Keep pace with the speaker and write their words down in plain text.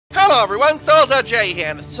Hello everyone, Soldier J here,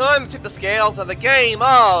 and it's time to tip the scales of the game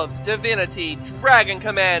of Divinity Dragon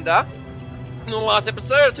Commander. In the last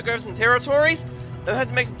episode, I took over some territories and had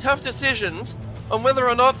to make some tough decisions on whether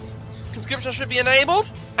or not conscription should be enabled,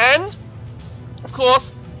 and, of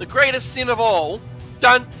course, the greatest sin of all,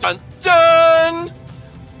 dun dun dun!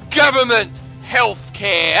 Government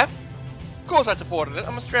healthcare! Of course I supported it,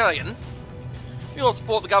 I'm Australian. We all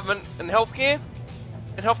support the government and healthcare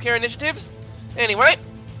initiatives. Anyway,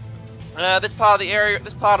 this part of the area,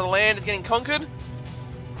 this part of the land is getting conquered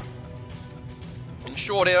in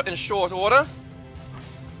short order.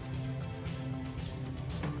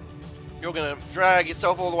 You're gonna drag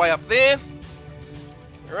yourself all the way up there.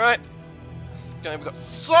 Alright. Okay, we've got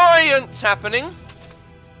science happening.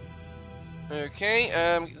 Okay,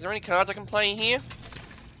 is there any cards I can play here?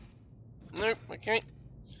 Nope, okay.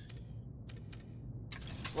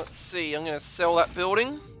 Let's see, I'm gonna sell that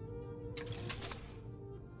building.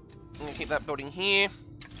 I'm gonna keep that building here.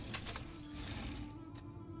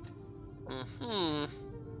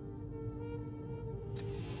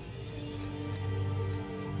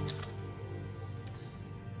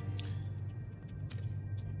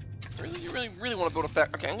 Really want to build a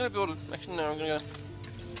factory. Okay, I'm gonna build a. Actually, no, I'm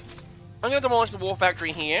gonna demolish the war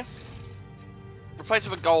factory here. Replace it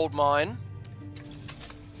with a gold mine.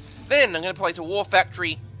 Then I'm gonna place a war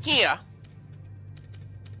factory here.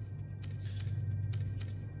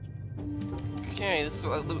 Okay,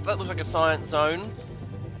 that looks like a science zone.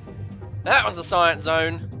 That one's a science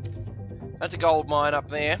zone. That's a gold mine up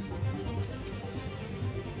there.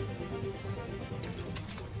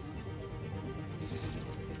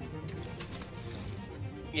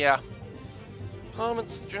 Yeah. Parliament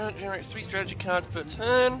generates 3 strategy cards per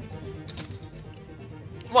turn.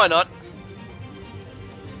 Why not?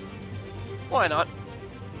 Why not?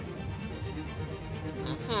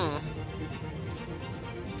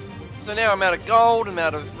 So now I'm out of gold, I'm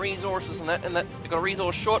out of resources, and that I've got a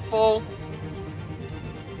resource shortfall.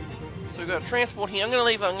 So we've got a transport here. I'm gonna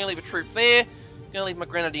leave a troop there. I'm gonna leave my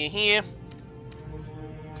grenadier here.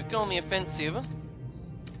 Could go on the offensive.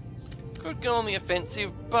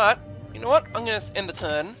 But you know what? I'm gonna end the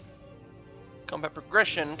turn. Combat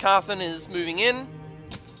progression. Carthan is moving in.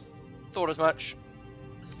 Thought as much.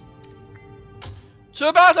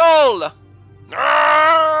 To battle!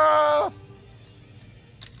 Ah!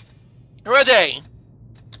 Ready!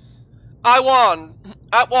 I won!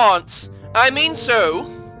 At once! I mean so!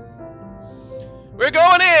 We're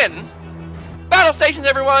going in! Battle stations,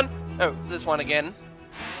 everyone! Oh, this one again.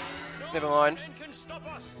 Never mind.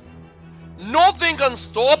 Nothing can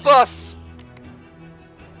stop us!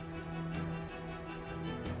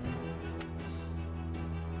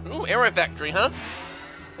 Ooh, aero factory, huh?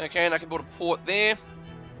 Okay, and I can build a port there.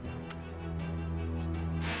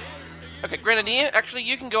 Okay, Grenadier, actually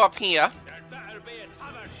you can go up here.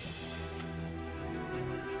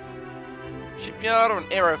 Shipyard or an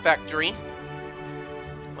aero factory.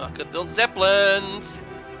 Well, I could build Zeppelins.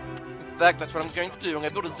 In fact, that's what I'm going to do. I'm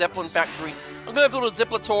going to build a Zeppelin factory. I'm going to build a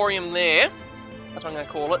Zeppelatorium there. That's what I'm going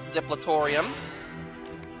to call it, Zeppelatorium.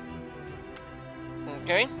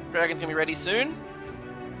 Okay, Dragon's going to be ready soon.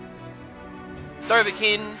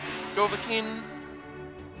 Dovahkiin.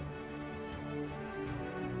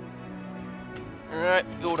 Alright,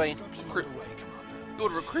 build a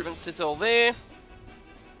recruitment citadel there.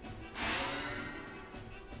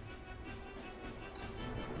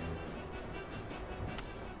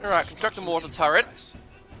 Alright, construct a mortar turret.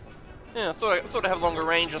 Yeah, I thought I'd have longer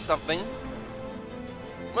range or something.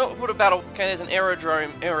 Well, we'll put a battle. Okay, there's an aero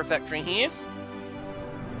factory here.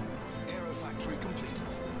 Aero factory completed.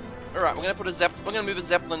 Alright, we're gonna move a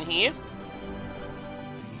Zeppelin here.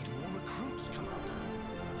 We need more recruits, Commander.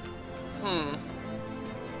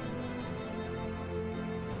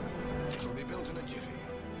 Will be built in a jiffy.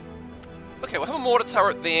 Okay, we'll have a mortar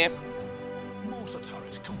turret there. Mortar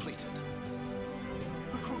turret completed.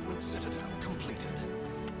 Recruitment citadel completed.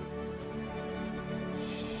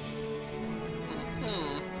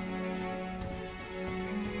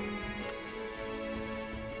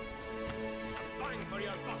 Bang for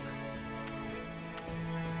your buck.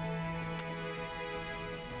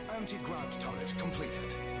 Anti-ground turret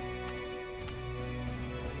completed.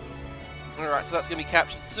 Alright, so that's going to be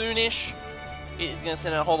captured soonish. It is going to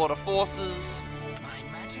send out a whole lot of forces. My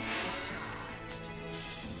magic is charged.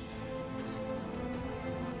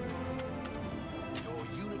 Your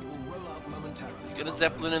unit will roll out momentarily. Let's get a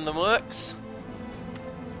Zeppelin in the works.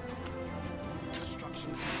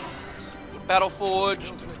 Construction in progress. Battle Forge.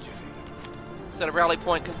 Built in a jiffy. Set a rally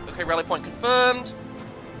point. Okay, rally point confirmed.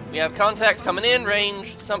 We have contacts coming in.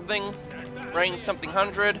 Range something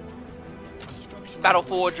 100. Construction Battle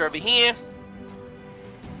Forge over here.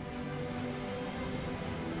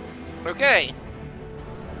 Okay.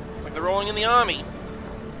 Looks like they're rolling in the army.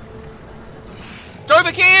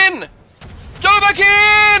 Dovahkiin!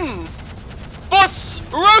 Dovahkiin! Bus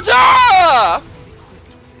Rota!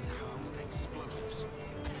 Enhanced explosives.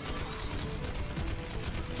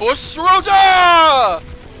 Bus Rota!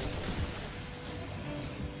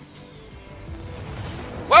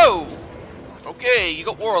 Whoa! Okay, you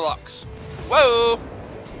got warlocks. Whoa!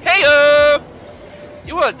 Heyo!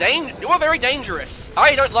 You are very dangerous.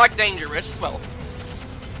 I don't like dangerous. Well,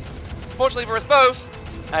 fortunately for us both,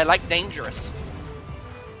 I like dangerous.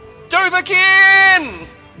 Dovahkiin!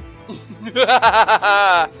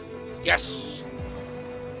 Yes.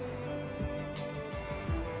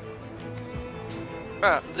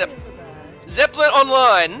 Zeppelin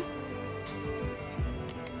online.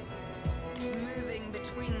 Moving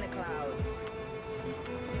between the clouds.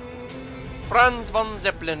 Franz von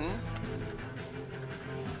Zeppelin.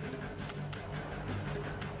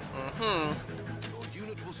 Your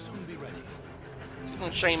unit will soon be ready. See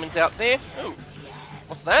some shamans out there. Ooh.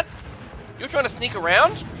 What's that? You're trying to sneak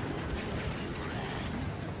around?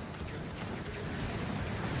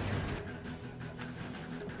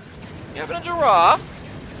 You having a giraffe?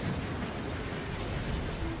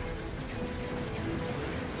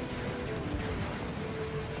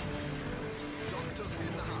 Doctors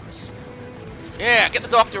in the house. Yeah, get the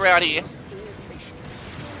doctor out here.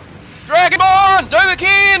 Drag him on!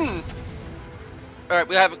 Dovahkiin! Alright,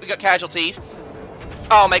 we got casualties.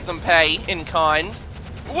 I'll make them pay in kind.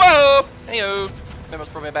 Whoa! Heyo! That was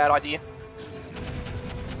probably a bad idea.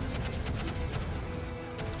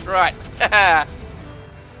 Right. Haha.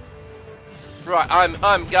 Right,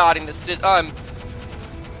 I'm guarding the city. That's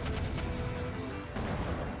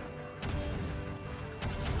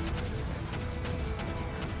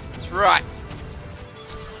right.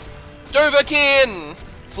 Dovahkiin!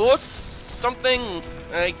 Force something.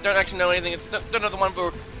 I don't actually know anything. Don't know the one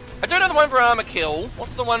for. I don't know the one for armor kill.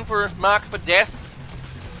 What's the one for mark for death?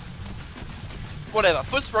 Whatever.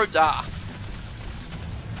 Fus Rodar.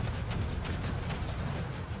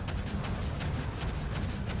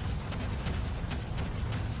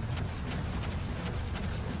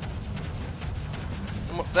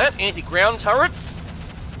 And what's that? Anti-ground turrets?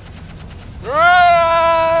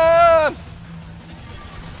 Run!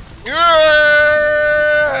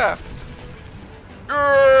 Yeah!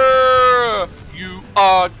 Yeah! You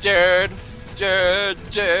are dead, dead,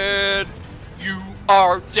 dead. You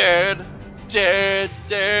are dead, dead,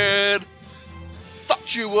 dead.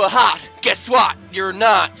 Thought you were hot. Guess what? You're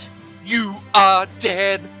not. You are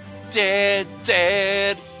dead, dead,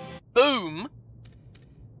 dead. Boom.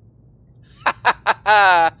 Ha ha ha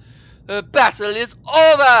ha. The battle is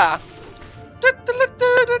over.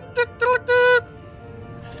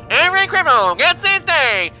 Every criminal gets his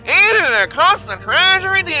day, even at the cost of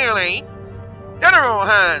treasury dearly. General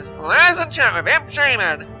has pleasant chat with Imp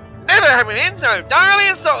Shaman. Never have we been so direly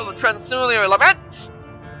insulted with Transulia laments.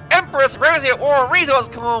 Emperor supremacy at war resource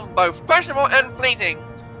come both questionable and fleeting.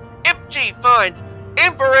 Imp Chief finds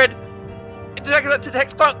infrared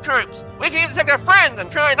detects funk troops. We can even detect our friends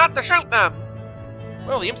and try not to shoot them.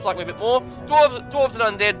 Well, the imps like me a bit more. Dwarves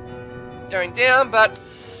and undead going down, but...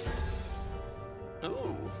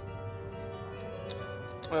 Ooh.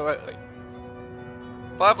 Wait.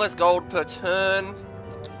 5 less gold per turn.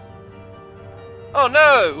 Oh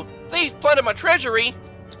no! Thieves plundered my treasury!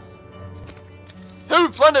 Who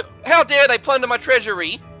plundered? How dare they plunder my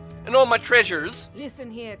treasury and all my treasures? Listen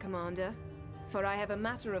here, Commander, for I have a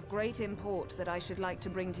matter of great import that I should like to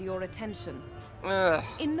bring to your attention.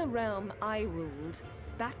 In the realm I ruled,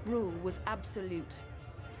 that rule was absolute,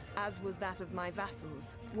 as was that of my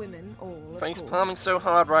vassals, women all, of Thanks course. palming so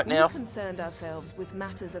hard right now. We concerned ourselves with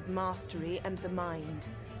matters of mastery and the mind.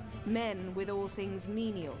 Men with all things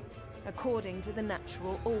menial, according to the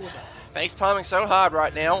natural order. Face palming so hard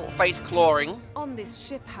right now, face clawing. On this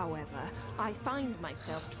ship, however, I find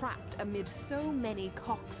myself trapped amid so many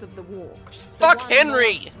cocks of the walk. Fuck the one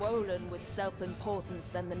Henry! more swollen with self-importance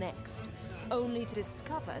than the next, only to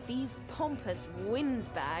discover these pompous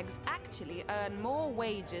windbags actually earn more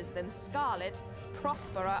wages than Scarlet,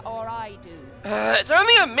 Prospera, or I do. It's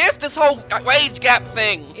only a myth, this whole wage gap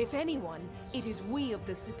thing. If anyone, it is we of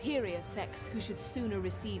the superior sex who should sooner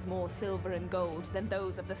receive more silver and gold than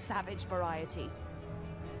those of the savage variety.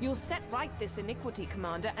 You'll set right this iniquity,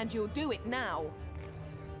 Commander, and you'll do it now.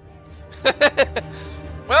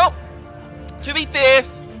 Well, to be fair,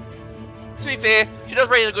 she does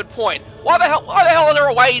raise a good point. Why the hell is there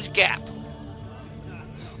a wage gap?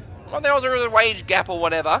 Why the hell is there a wage gap or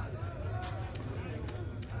whatever?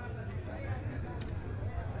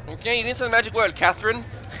 Okay, you didn't say the magic word, Catherine.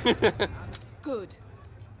 Good.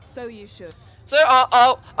 So you should. So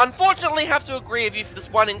I'll unfortunately have to agree with you for this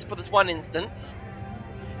one instance.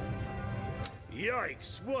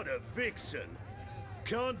 Yikes, what a vixen.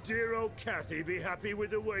 Can't dear old Kathy be happy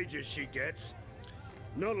with the wages she gets?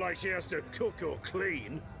 Not like she has to cook or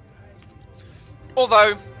clean.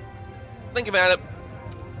 Although, think about it,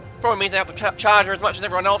 probably means I have to charge her as much as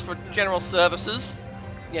everyone else for general services.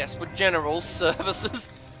 Yes, for general services.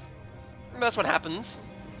 That's what happens.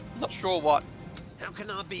 I'm not sure what. How can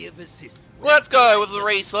I be of assistance? Let's go with the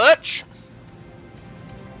research.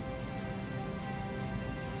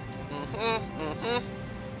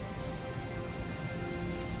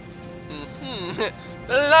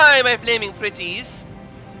 Lie, my flaming pretties.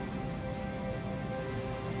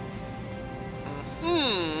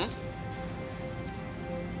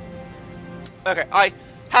 Okay, I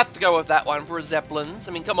have to go with that one for Zeppelins.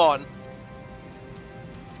 I mean, come on.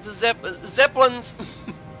 The Zeppelins.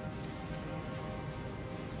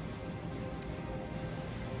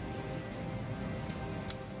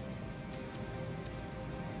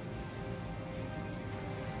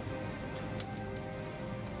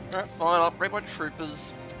 Alright, fine, I'll upgrade my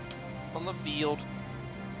troopers on the field.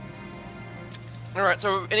 Alright,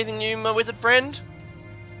 so anything new, my wizard friend?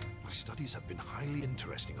 My studies have been highly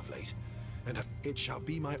interesting of late, and it shall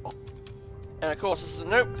be my And of course, this is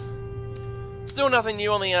nope. Still nothing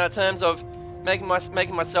new on the terms of making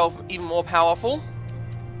myself even more powerful.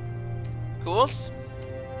 Of course.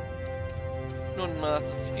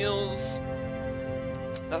 Non-master skills.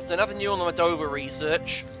 That's nothing new on the Moldova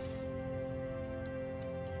research.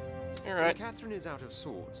 Alright. When Catherine is out of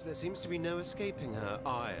sorts, there seems to be no escaping her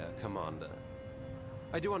ire, Commander.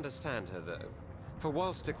 I do understand her, though, for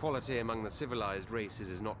whilst equality among the civilized races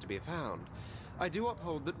is not to be found, I do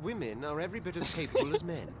uphold that women are every bit as capable as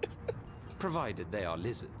men, provided they are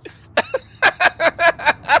lizards.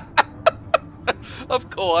 Of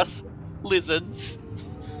course, lizards.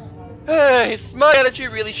 My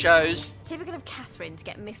attitude really shows. Typical of Catherine to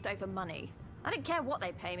get miffed over money. I don't care what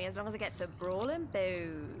they pay me as long as I get to brawl and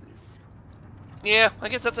booze. Yeah, I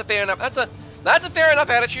guess that's a fair enough. That's a fair enough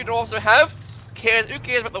attitude to also have. Who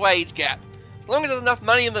cares about the wage gap? As long as there's enough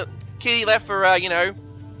money in the kitty left for you know,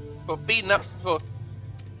 for beating up, for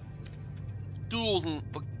duels and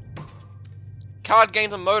for card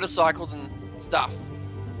games and motorcycles and stuff.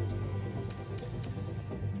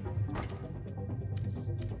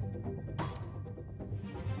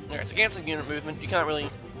 Alright, so against the unit movement, you can't really.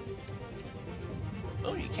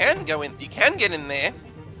 Oh, you can go in. You can get in there.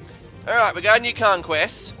 Alright, we got a new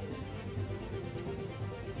conquest.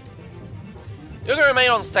 You're gonna remain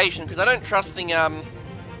on station because I don't trust the I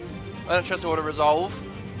don't trust the auto resolve.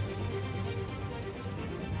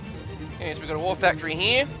 Okay, so we've got a war factory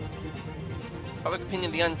here. Public opinion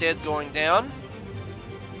of the undead going down.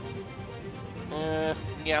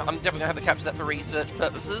 Yeah, I'm definitely gonna have to capture that for research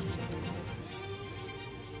purposes.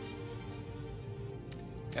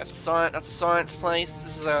 That's a science place.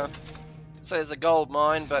 This is a so there's a gold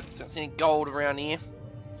mine, but don't see any gold around here.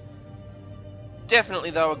 Definitely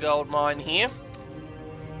though a gold mine here.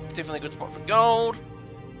 Definitely a good spot for gold.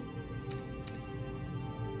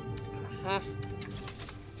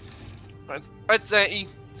 I'd say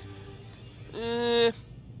okay,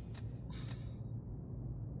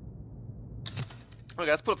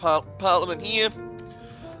 let's put a parliament here.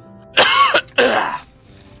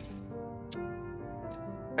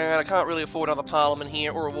 And I can't really afford another parliament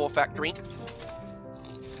here or a war factory.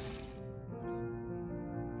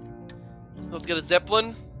 Let's get a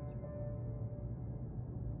Zeppelin.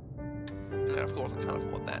 And of course I can't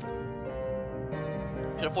afford that.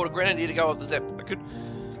 I can afford a grenadier to go with the Zeppelin.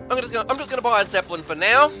 I'm just gonna buy a Zeppelin for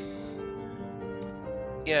now.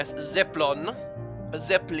 Yes, Zeppelin. A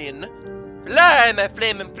Zeppelin. Fly, my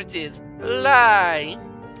flaming pretties. Fly.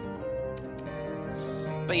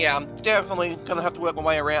 But yeah, I'm definitely gonna have to work my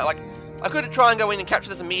way around. Like, I could try and go in and capture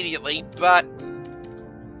this immediately, but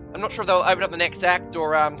I'm not sure if they'll open up the next act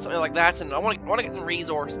or something like that. And I want to get some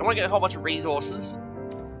resources. I want to get a whole bunch of resources.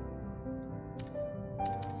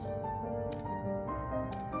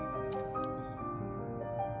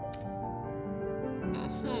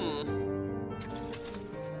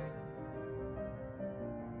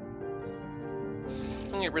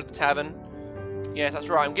 Get rid of the tavern. Yes, that's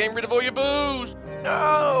right. I'm getting rid of all your booze.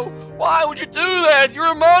 No! Why would you do that? You're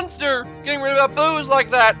a monster! Getting rid of our booze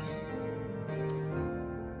like that.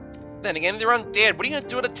 Then again, they're undead. What are you gonna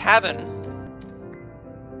do at a tavern?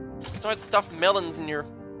 Besides stuff melons in your.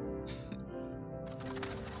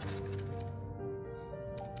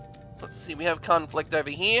 Let's see. We have conflict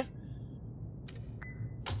over here.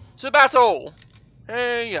 To battle.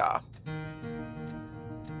 Hey, yeah.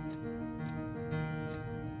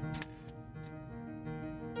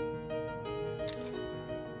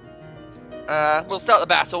 We'll start the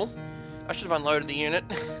battle. I should have unloaded the unit.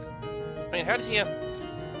 I mean, how did he...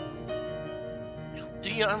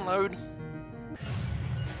 Did he unload?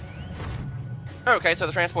 Okay, so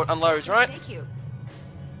the transport unloads, right? Take you.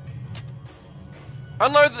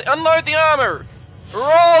 Unload the armor! Roll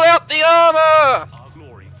out the armor! Our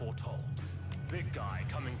glory foretold. Big guy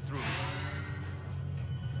coming through.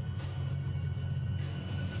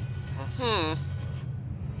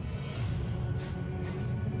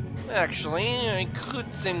 Actually, I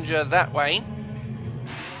could send you that way.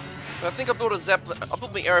 But I think I'll build a Zeppelin. I'll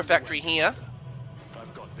build the aero factory here.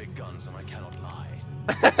 I've got big guns and I cannot lie.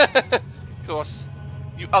 Of course,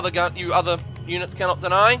 you other units cannot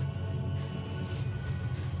deny.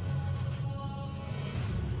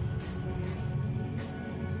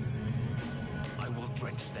 I will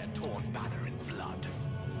drench their torn banner in blood.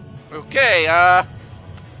 Okay,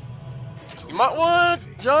 you might want to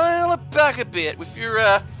dial it back a bit with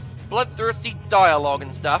your bloodthirsty dialogue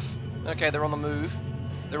and stuff. Okay, they're on the move.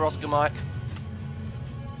 They're Oscar Mike.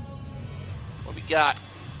 What we got?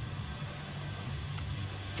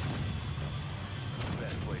 The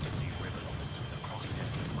best way to see Riverlock is through the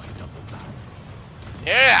crosshairs of my double barrel.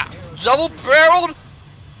 Yeah! Double-barreled?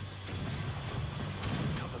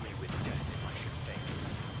 Cover me with death if I should fail.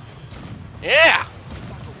 Yeah!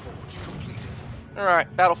 Battle forge completed.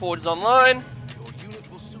 Alright, Battle Forge is online. Your unit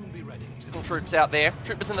will soon be ready. Let's get some troops out there.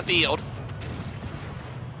 Troopers in the field.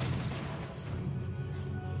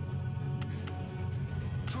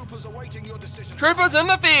 Troopers awaiting your decision. Troopers in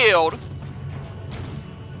the field!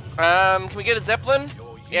 Can we get a Zeppelin?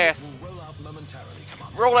 Your unit Yes. will roll out momentarily,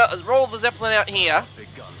 Commander. Roll the Zeppelin out here.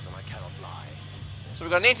 Big guns and I cannot lie. So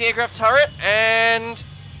we've got an anti-aircraft turret and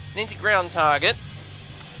an anti-ground target.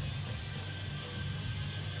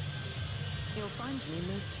 You'll find me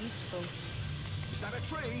most useful. Is that a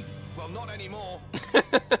tree? Well, not anymore.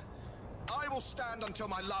 I will stand until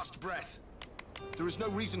my last breath. There is no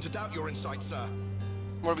reason to doubt your insight, sir.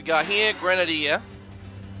 What do we got here? Grenadier.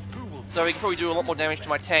 So we can probably do a lot more damage to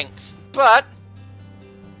my tanks. But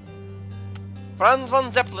Franz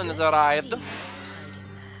von Zeppelin has arrived.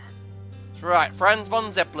 That's right, Franz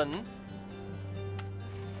von Zeppelin.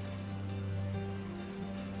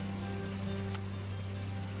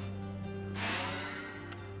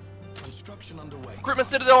 Construction underway. Recruitment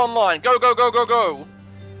Citadel online. Go, go, go, go, go.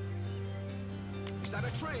 Is that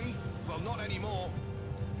a tree? Well, not anymore.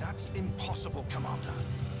 That's impossible, Commander.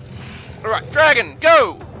 Alright, Dragon,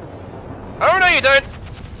 go! Oh, no you don't!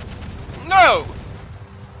 No!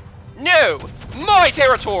 No! My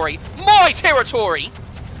territory! My territory!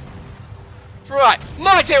 That's right,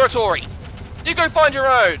 my territory! You go find your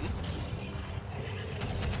own!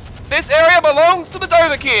 This area belongs to the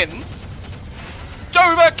Dovahkiin!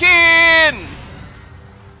 Dovahkiin!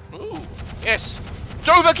 Ooh, yes!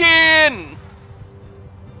 Dovahkiin!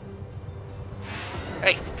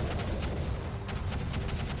 Hey!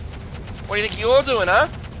 What do you think you're doing, huh?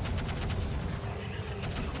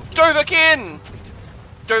 Dovahkiin!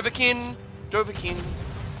 Dovahkiin! Dovahkiin!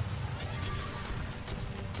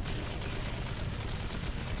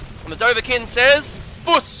 And the Dovahkiin says,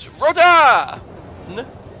 Bus Roda!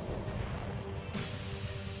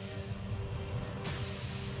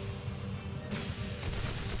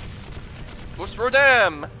 Bus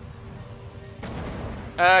Rodam!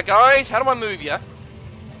 Guys, how do I move ya?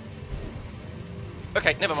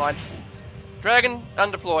 Okay, never mind. Dragon,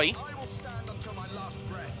 undeploy. I will stand until my last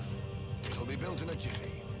breath. It'll be built in a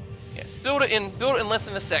jiffy. Yes, build it in less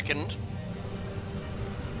than a second.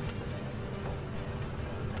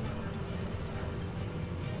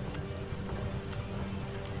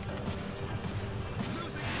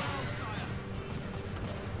 Losing ground, sire.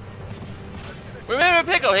 Let's get this We're in a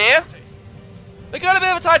pickle here. We got a bit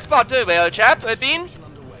of a tight spot too, old chap. I've been. construction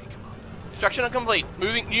underway, Commander. Construction complete.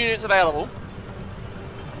 Moving units available.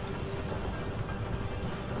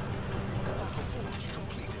 Battle forge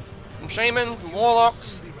completed. Some shamans, some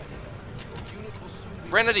warlocks, Be ready. Your unit will soon be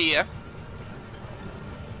grenadier.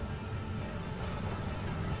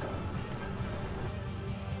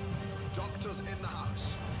 Doctors in the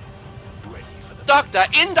house. Ready for the Doctor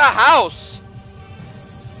in the house.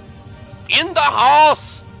 In the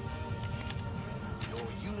house. Your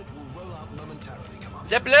unit will roll out momentarily, Commander.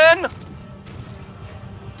 Zeppelin.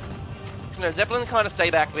 No, Zeppelin kind of stay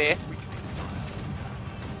back there. Weakening, sire.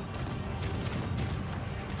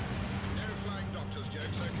 No flying doctors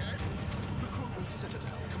jokes, okay? Recruitment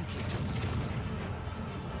citadel completed.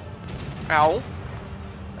 Ow.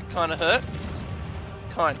 That kind of hurts.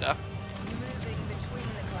 Kinda. Moving between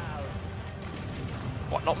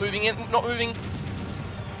What, not moving in? Not moving?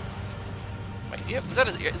 Wait, yep, is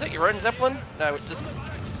that your own Zeppelin? No, it's just...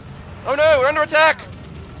 Oh no, we're under attack!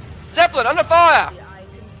 Zeppelin, under fire!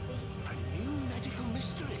 A new medical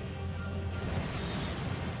mystery.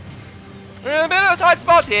 We're in a bit of a tight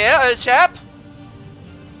spot here, chap.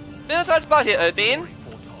 Bit of a tight spot here, Obin.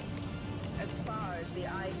 As far as the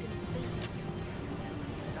eye can see.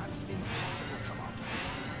 That's impossible, Commander.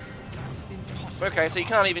 That's impossible. Okay, so you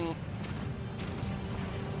can't even...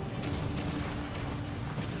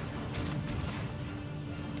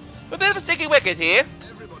 A bit of a sticky wicket here.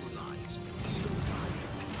 Everybody lies.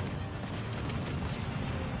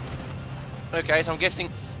 Okay, so I'm guessing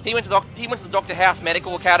he went to the Dr. House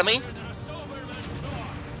Medical Academy.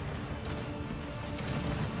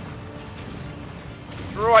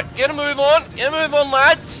 Right, get a move on,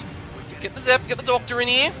 lads. Get the doctor in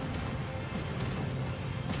here.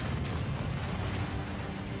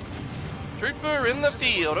 Trooper in the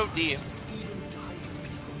field, oh dear.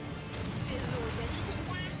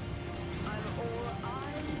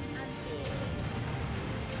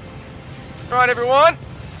 Right, everyone.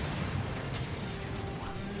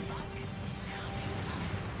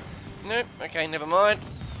 Nope, okay, never mind.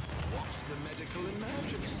 What's the medical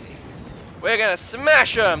emergency? We're gonna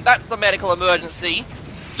smash him! That's the medical emergency!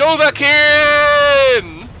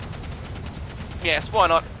 Doverkin! Yes, why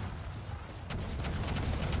not?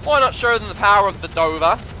 Why not show them the power of the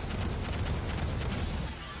Dover?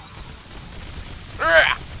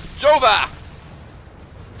 Dover!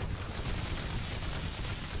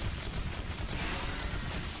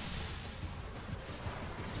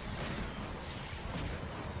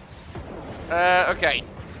 Okay.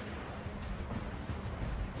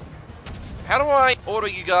 How do I order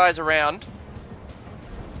you guys around?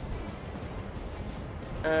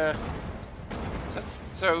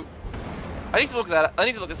 So I need to look at that. I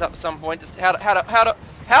need to look this up at some point. Just how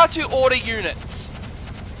to order units.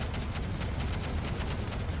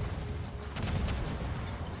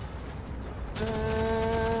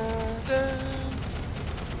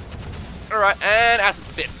 All right, and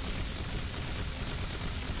assets a bit.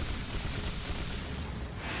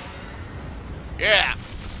 Yeah.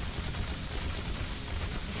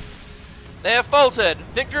 They have faltered.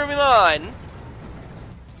 Victory will be mine.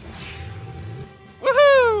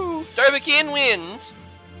 Woohoo! Doverkin wins.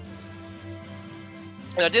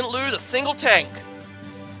 And I didn't lose a single tank.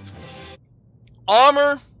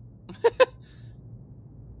 Armor.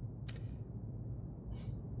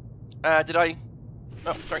 Did I?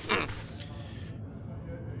 Oh, sorry.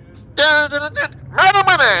 Men and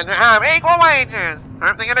women have equal wages.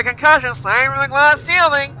 Hope they get a concussion saved from the glass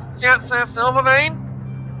ceiling. Shouts Silvervein.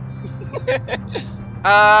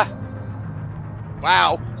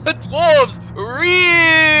 Wow. The dwarves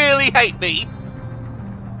really hate me.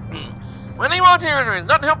 When they want territories,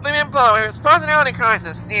 not to help them empire, it's personality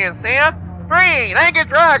crisis. Seer. 3 naked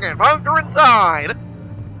dragons, both are inside.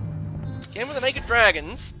 Again with the naked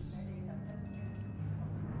dragons.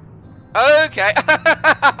 Okay.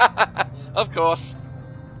 Of course.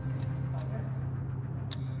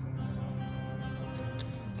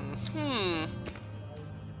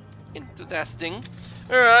 Interesting.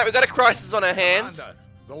 Alright, we've got a crisis on our hands. Commander,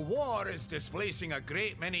 the war is displacing a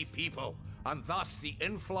great many people, and thus the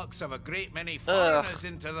influx of a great many foreigners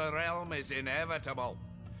into the realm is inevitable.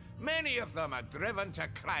 Many of them are driven to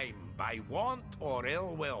crime by want or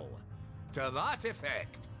ill will. To that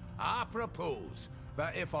effect, I propose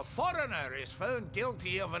that if a foreigner is found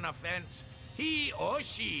guilty of an offense, he or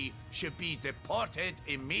she should be deported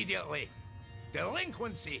immediately.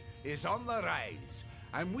 Delinquency is on the rise,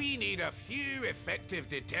 and we need a few effective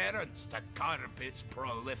deterrents to curb its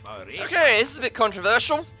proliferation. Okay, this is a bit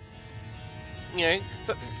controversial. You know,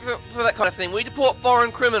 for that kind of thing. We deport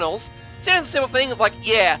foreign criminals. Sounds a simple thing, like,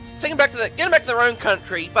 yeah, get them back to their own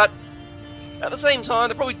country, but at the same time,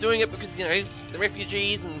 they're probably doing it because, you know, the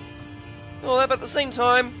refugees and all that, but at the same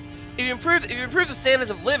time, if you improve the standards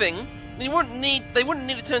of living, then they wouldn't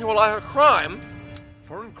need to turn to a life of crime.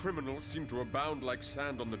 Foreign criminals seem to abound like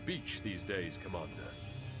sand on the beach these days, Commander.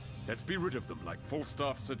 Let's be rid of them like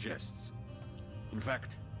Falstaff suggests. In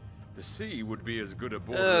fact, the sea would be as good a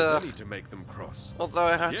border as any to make them cross. Although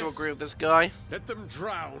I have to agree with this guy. Let them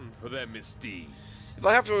drown for their misdeeds.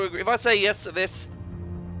 If I say yes to this,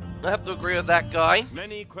 I have to agree with that guy.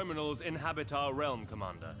 Many criminals inhabit our realm,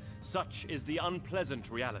 Commander. Such is the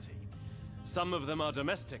unpleasant reality. Some of them are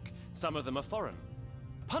domestic, some of them are foreign.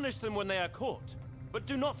 Punish them when they are caught, but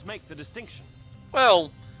do not make the distinction.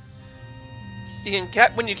 Well,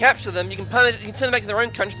 when you capture them, you can send them back to their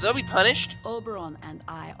own country, so they'll be punished. Oberon and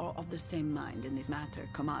I are of the same mind in this matter,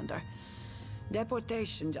 Commander.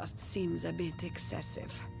 Deportation just seems a bit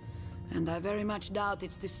excessive. And I very much doubt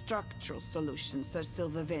it's the structural solution Sir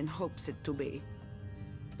Silvervein hopes it to be.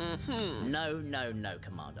 No,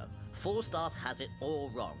 Commander. Falstaff has it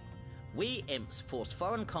all wrong. We imps force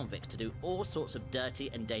foreign convicts to do all sorts of dirty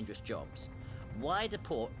and dangerous jobs. Why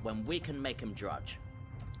deport when we can make them drudge?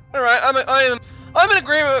 Alright, I'm in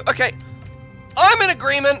agreement. Okay. I'm in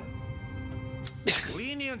agreement.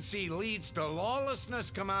 Leniency leads to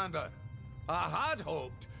lawlessness, Commander. I had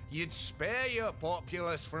hoped you'd spare your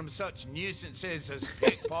populace from such nuisances as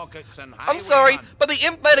pickpockets and highwaymen. I'm sorry, but the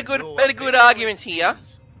imp made a good argument here.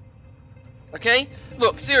 Okay?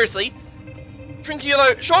 Look, seriously.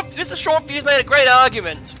 Mr. Shortfuse made a great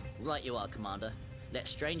argument. Right you are, Commander. Let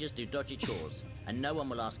strangers do dodgy chores, and no one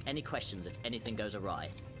will ask any questions if anything goes awry.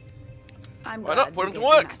 I'm Why glad not put him you to gave the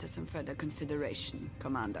work? matter some further consideration,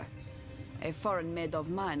 Commander. A foreign maid of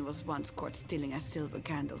mine was once caught stealing a silver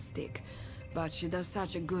candlestick, but she does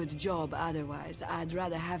such a good job otherwise, I'd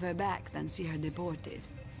rather have her back than see her deported.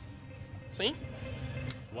 See?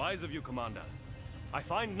 Wise of you, Commander. I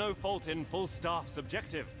find no fault in Falstaff's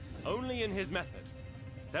objective, only in his method.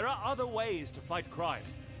 There are other ways to fight crime.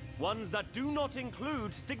 Ones that do not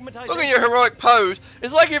include stigmatization. Look at your heroic pose.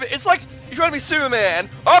 It's like you're trying to be Superman.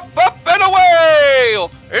 Up, and away!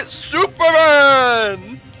 It's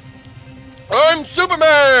Superman! I'm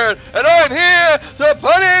Superman, and I'm here to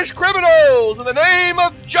punish criminals in the name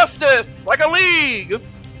of justice, like a league.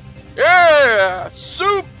 Yeah,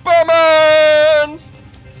 Superman!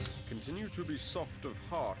 Continue to be soft of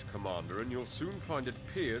heart, Commander, and you'll soon find it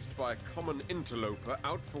pierced by a common interloper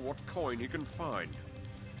out for what coin he can find.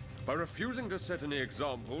 By refusing to set any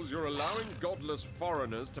examples, you're allowing godless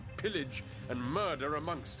foreigners to pillage and murder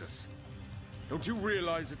amongst us. Don't you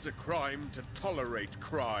realize it's a crime to tolerate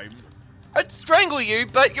crime? I'd strangle you,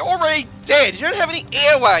 but you're already dead. You don't have any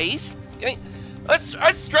airways. Okay?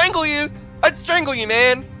 I'd strangle you. I'd strangle you,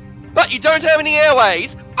 man. But you don't have any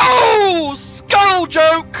airways. Oh, skull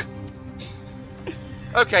joke.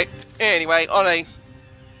 Okay. Anyway, alright,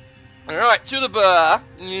 to the bar.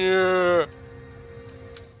 Yeah.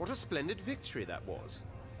 What a splendid victory that was.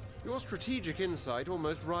 Your strategic insight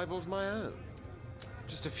almost rivals my own.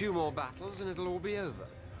 Just a few more battles and it'll all be over.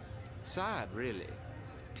 Sad, really.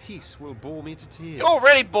 Peace will bore me to tears. You're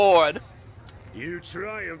already bored. You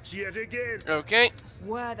triumphed yet again. Okay.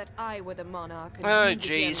 Were that I were the monarch and Oh, you the jeez,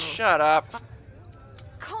 general. shut up.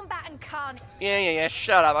 Combat and carnage. Yeah,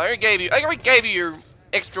 shut up. I already gave you your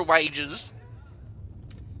extra wages.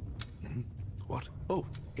 What? Oh,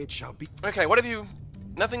 it shall be. Okay, what have you...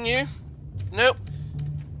 Nothing new? Nope.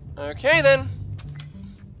 Okay, then.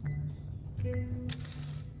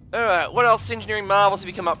 Alright, what else engineering marvels have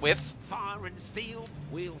you come up with? Fire and steel,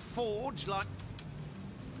 we'll forge like...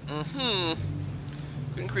 Could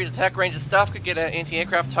increase attack range of stuff, could get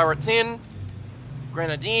anti-aircraft turrets in.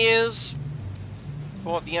 Grenadiers.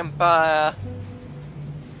 Support the Empire.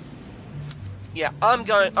 Yeah, I'm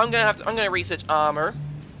gonna research armor.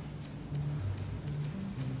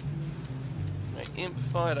 Right, imp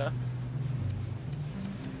fighter.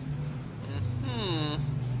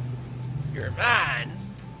 You're mine.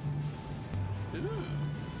 Ooh.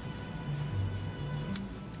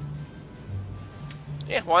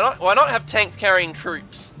 Yeah, why not? Why not have tanks carrying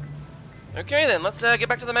troops? Okay then, let's get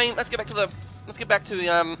back to the main. Let's get back to the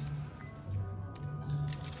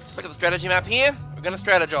strategy map here. We're gonna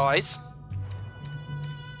strategize.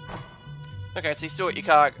 Okay, so you still got your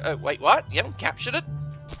car. Oh wait, what? You haven't captured it?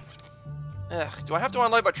 Ugh, do I have to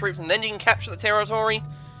unload my troops and then you can capture the territory?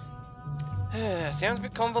 Sounds a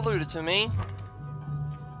bit convoluted to me.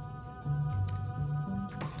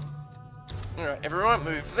 Alright, everyone,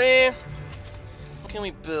 move there. What can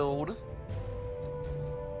we build?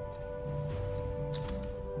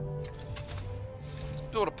 Let's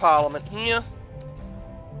build a parliament here.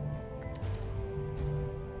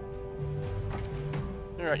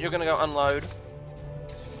 Alright, you're gonna go unload.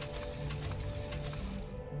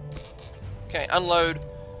 Okay, unload.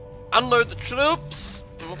 Unload the troops!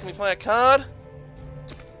 And what can we play a card?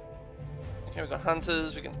 Okay, we've got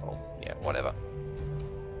hunters, we can... Oh, yeah, whatever.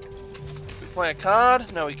 We play a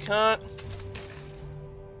card? No, we can't.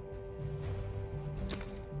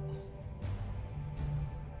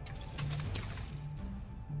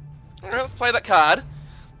 Alright, let's play that card.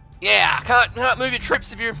 Yeah, can't move your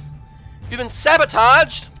troops if you've been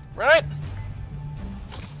sabotaged, right?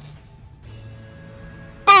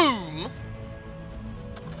 Boom!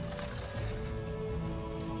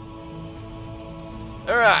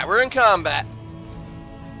 Alright, we're in combat.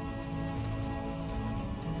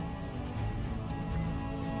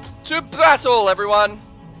 To battle, everyone!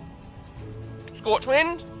 Scorch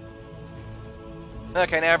wind.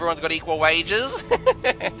 Okay, now everyone's got equal wages.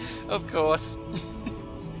 Of course.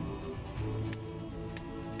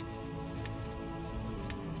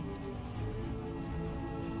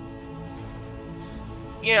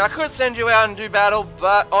 Yeah, I could send you out and do battle,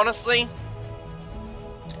 but honestly,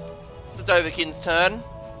 it's the Dovahkiin's turn.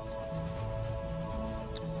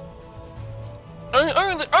 Only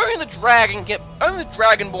the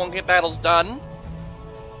Dragonborn get battles done.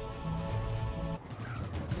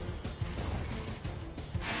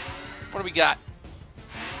 What do we got?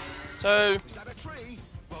 So, Is that a tree?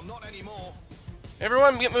 Well, not anymore.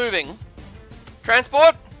 Everyone get moving.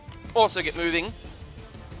 Transport also get moving.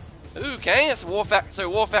 Okay, that's a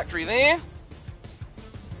war factory there.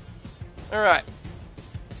 Alright.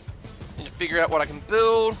 Need to figure out what I can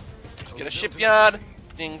build. Get a shipyard.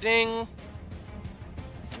 Ding ding.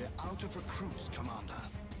 We're out of recruits, Commander.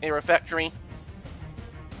 Aero factory.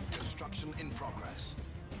 Construction in progress.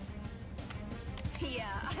 Yeah,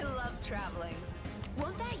 I love traveling.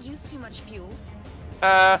 Won't that use too much fuel?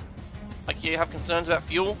 Like you have concerns about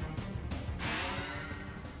fuel?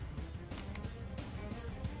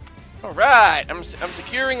 Alright, I'm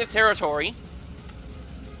securing the territory.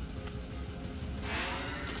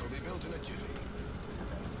 Will be built in a jiffy.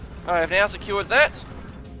 I have now secured that.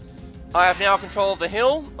 I have now control of the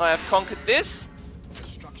hill. I have conquered this.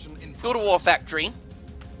 Construction in Build a war factory.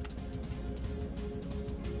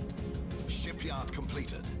 Shipyard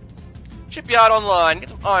completed. Shipyard online. Get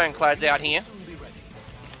some ironclads out here. Soon be ready.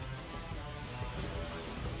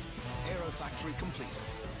 Aero factory completed.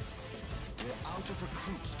 We're out of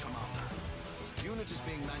recruits, Commander. Unit is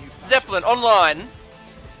being manufactured. Zeppelin online.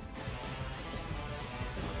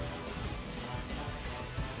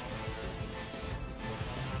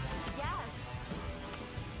 Yes.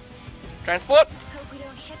 Transport. Hope we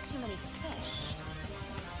don't hit too many fish.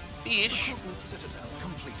 Fish. Recruitment citadel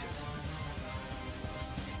completed.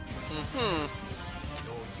 Your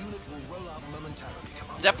unit will roll out momentarily,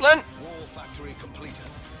 Commander. Zeppelin. War factory completed.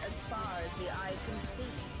 As far as the eye can see.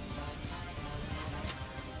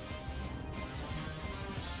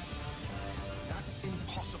 That's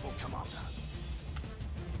impossible, Commander.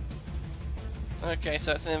 Okay,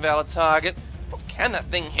 so it's an invalid target. What can that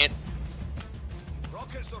thing hit?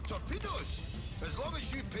 Rockets or torpedoes? As long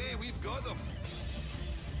as you pay, we've got them.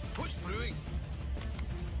 Push brewing.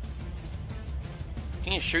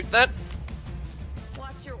 Can you shoot that?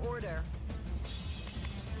 What's your order?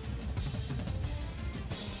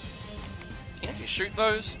 Can you actually shoot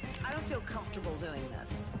those? I don't feel comfortable doing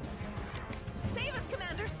this. Save us,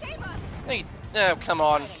 Commander! Save us! Hey, oh, come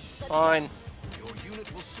on. Fine. Your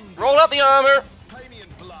unit will soon be Roll out the armor. Pay me in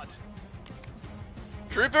blood.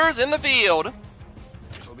 Troopers in the field.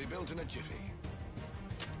 It'll be built in a jiffy.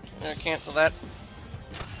 Cancel that.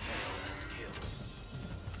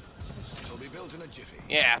 It'll be built in a jiffy.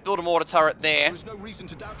 Yeah, build a mortar turret there. There's no reason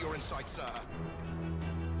to doubt your insight, sir.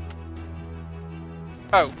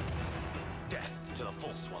 Oh. Death to the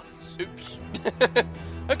false ones. Oops.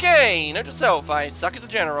 Okay, note to self, I suck as a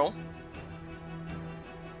general.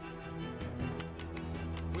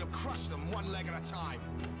 We'll crush them one leg at a time.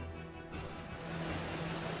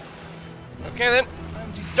 Okay then.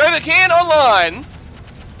 Dovahkiin online!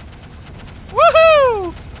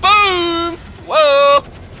 Woohoo! Boom! Whoa!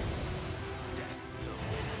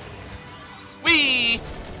 Whee!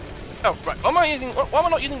 Oh, right. What am I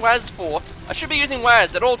not using WAS for? I should be using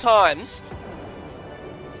WAS at all times.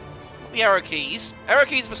 The arrow keys. Arrow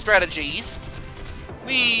keys for strategies.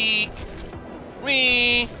 Whee!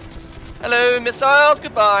 Whee! Hello, missiles.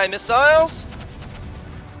 Goodbye, missiles.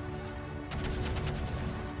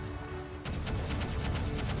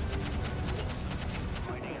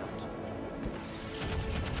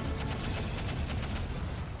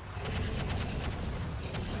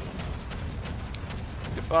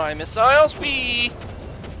 Goodbye, missiles. Whee!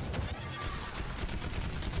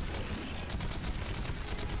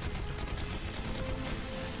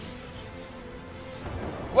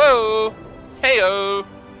 Whoa! Heyo!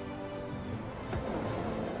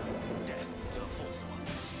 Death to the false ones.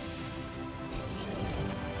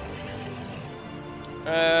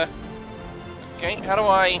 Okay, how do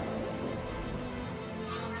I...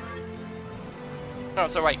 Oh,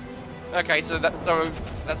 so wait. Okay, so that's not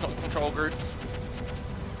control groups.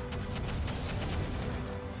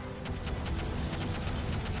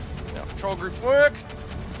 Now control groups work.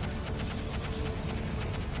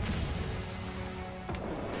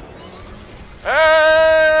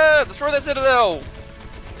 Ah! Destroy that citadel!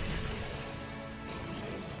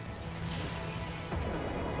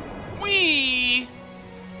 Whee!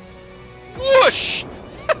 Whoosh!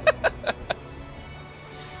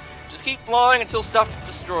 Just keep flying until stuff gets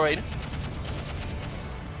destroyed.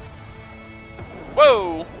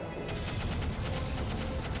 Whoa!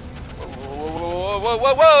 Whoa, whoa,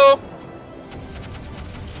 whoa, whoa!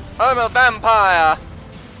 I'm a vampire!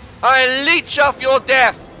 I leech off your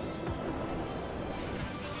death!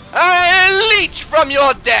 I leech from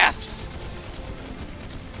your deaths!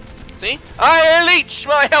 See? I leech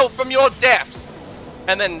my health from your deaths!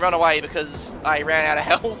 And then run away because I ran out of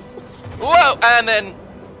health. Whoa!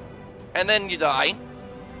 And then you die.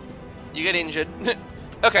 You get injured.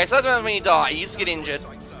 Okay, so that's what happens when you die. You just get injured.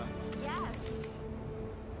 Yes.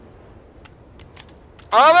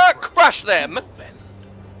 Armour, crush them!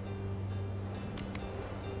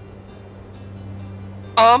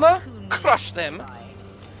 Armour, crush them!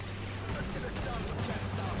 Let's get this dance of death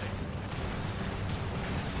started.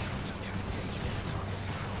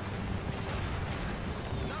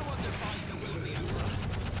 No one defies the will of the Emperor.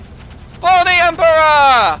 For the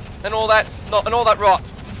Emperor! And all that, and all that rot.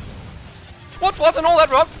 What, and all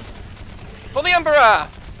that rot? For the Emperor!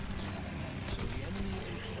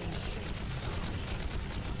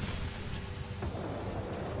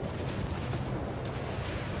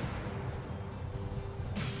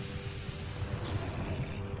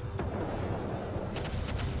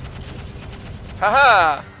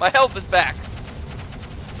 Haha! My health is back!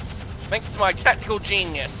 Thanks to my tactical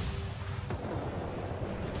genius.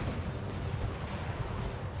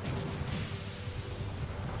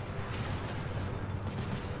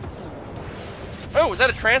 Oh, is that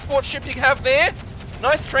a transport ship you have there?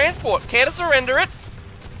 Nice transport. Care to surrender it?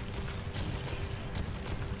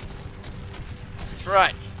 That's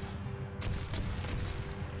right.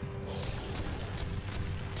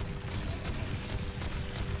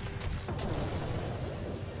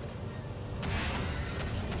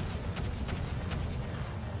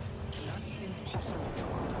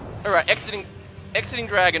 Alright, exiting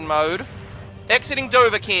dragon mode. Exiting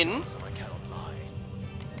Dovahkiin.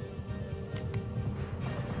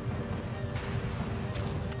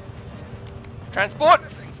 Transport!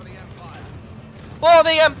 For the Empire! For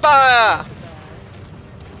the Empire!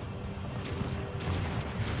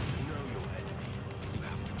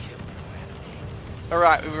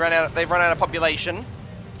 Alright, they've run out of population.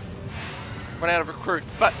 Run out of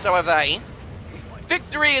recruits, but so have they.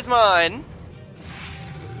 Victory is mine!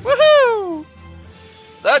 Woohoo!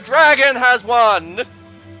 The dragon has won!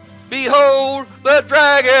 Behold, the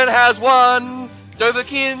dragon has won!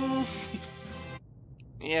 Dovahkiin!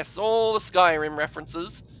 Yes, all the Skyrim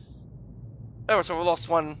references. Oh, so we lost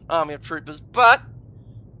one army of troopers, but...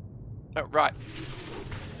 Oh, right.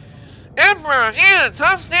 Emperor in a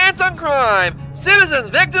tough stance on crime! Citizens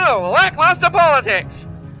victim of lackluster politics!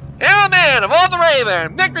 Airman of all the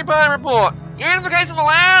Raven, Victory Pine report! Unification of the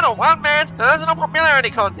land or one man's personal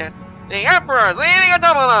popularity contest. The Emperor is leading a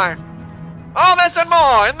double life. All this and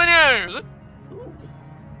more in the news.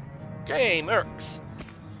 Game irks.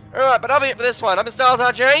 Alright, but that'll be it for this one. I've been Styles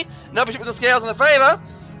RJ, and I'll be with the scales in the favour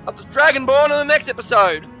of the Dragonborn in the next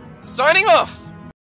episode. Signing off.